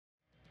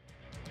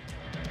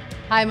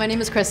Hi, my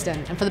name is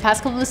Kristen, and for the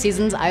past couple of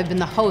seasons, I've been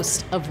the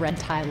host of Red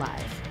Tie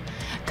Live.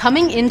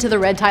 Coming into the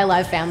Red Tie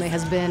Live family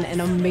has been an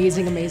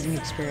amazing, amazing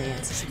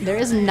experience. There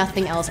is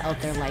nothing else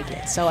out there like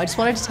it. So I just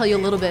wanted to tell you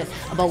a little bit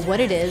about what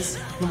it is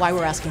and why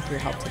we're asking for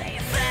your help today.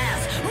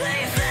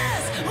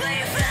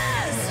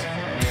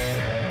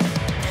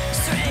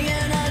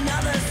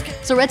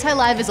 So Red Tie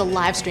Live is a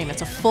live stream.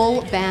 It's a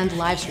full band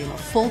live stream, a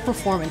full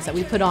performance that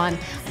we put on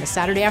a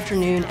Saturday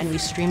afternoon, and we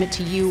stream it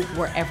to you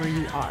wherever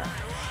you are.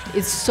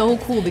 It's so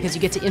cool because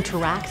you get to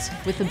interact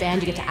with the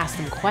band, you get to ask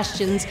them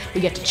questions, we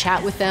get to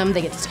chat with them,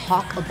 they get to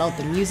talk about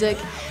the music,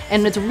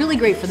 and it's really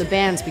great for the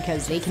bands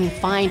because they can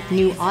find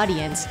new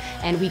audience,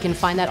 and we can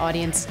find that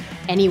audience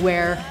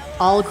anywhere,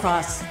 all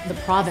across the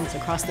province,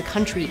 across the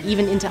country,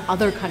 even into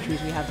other countries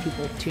we have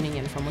people tuning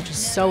in from, which is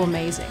so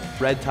amazing.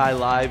 Red Tie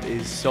Live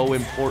is so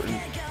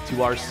important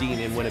to our scene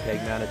in Winnipeg,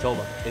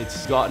 Manitoba.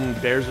 It's gotten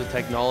Bears with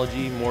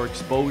Technology more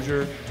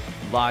exposure,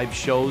 live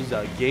shows,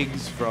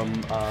 gigs from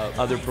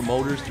other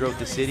promoters throughout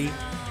the city.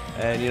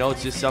 And you know,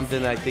 it's just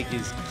something I think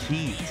is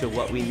key to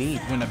what we need.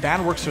 When a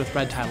band works with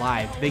Red Tie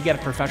Live, they get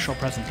a professional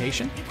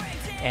presentation,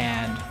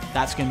 and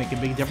that's going to make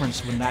a big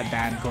difference when that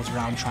band goes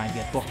around trying to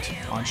get booked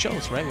on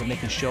shows, right? When they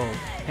can show,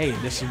 hey,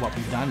 this is what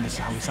we've done, this is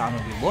how we sound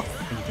when we look,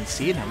 and you can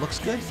see it and it looks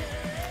good.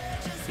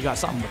 You got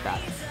something with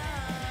that.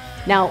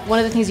 Now, one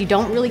of the things you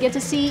don't really get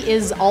to see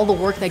is all the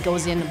work that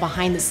goes in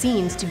behind the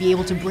scenes to be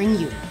able to bring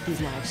you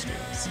these live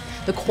streams.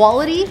 The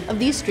quality of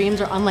these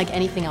streams are unlike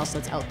anything else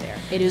that's out there.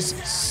 It is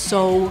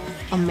so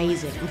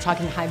amazing. I'm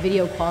talking high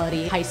video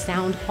quality, high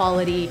sound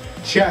quality.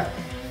 Check.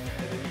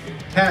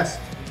 Test.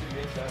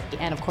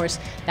 And of course,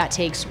 that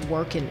takes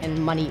work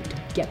and money to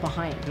get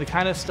behind. The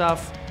kind of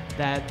stuff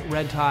that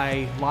Red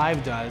Tie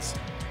Live does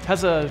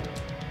has a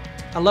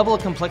level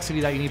of complexity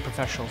that you need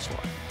professionals for.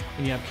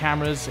 When you have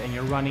cameras and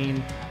you're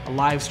running a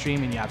live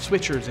stream and you have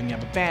switchers and you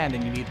have a band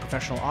and you need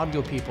professional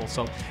audio people.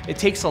 So it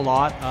takes a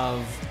lot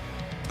of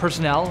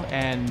personnel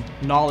and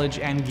knowledge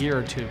and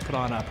gear to put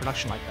on a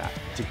production like that.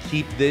 To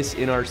keep this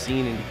in our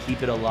scene and to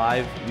keep it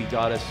alive, we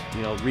gotta,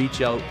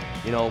 reach out,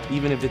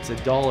 even if it's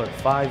 $1,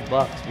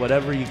 $5,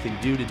 whatever you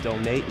can do to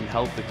donate and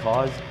help the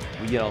cause.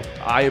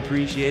 I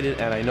appreciate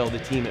it, and I know the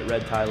team at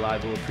Red Tie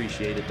Live will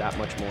appreciate it that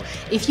much more.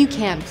 If you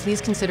can,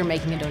 please consider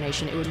making a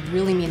donation. It would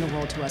really mean the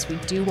world to us. We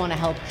do want to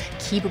help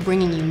keep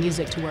bringing you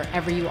music to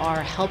wherever you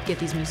are, help get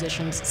these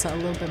musicians a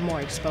little bit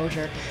more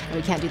exposure, and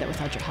we can't do that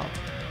without your help.